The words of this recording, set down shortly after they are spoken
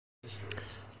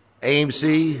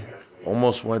AMC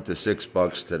almost went to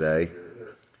 $6 today,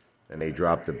 and they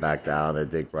dropped it back down. I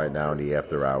think right now in the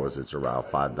after hours it's around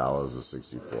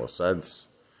 $5.64.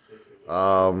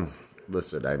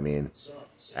 Listen, I mean,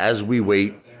 as we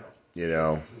wait, you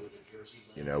know,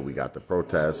 we got the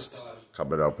protest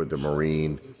coming up with the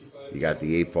Marine. You got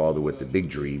the Apefather with the big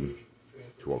dream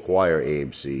to acquire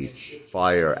AMC,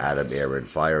 fire Adam Aron,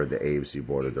 fire the AMC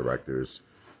board of directors.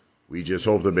 We just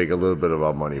hope to make a little bit of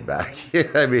our money back.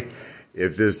 I mean,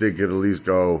 if this thing can at least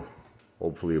go,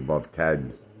 hopefully above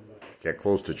 10, get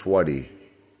close to 20,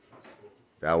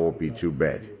 that won't be too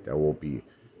bad. That won't be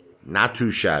not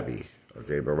too shabby.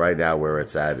 Okay, but right now where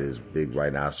it's at is big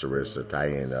rhinoceros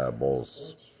Italian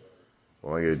bulls.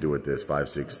 What am I going to do with this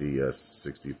 560,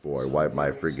 64? Wipe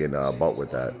my freaking butt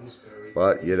with that.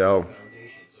 But, you know,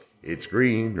 it's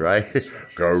green, right?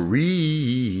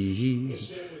 Green,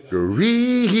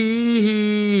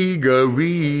 green,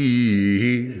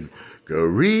 green,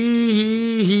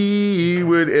 green.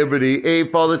 Whenever the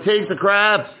Apefather takes a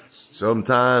crap,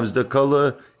 sometimes the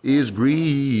color is green.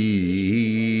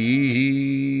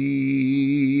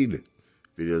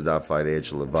 Video is not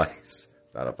financial advice.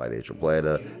 Not a financial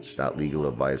planner. It's not legal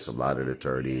advice. I'm not an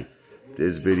attorney.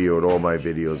 This video and all my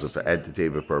videos are for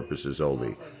entertainment purposes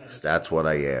only. Because that's what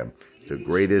I am. The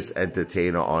greatest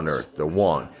entertainer on earth. The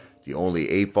one. The only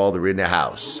Apefather in the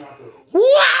house. Wow!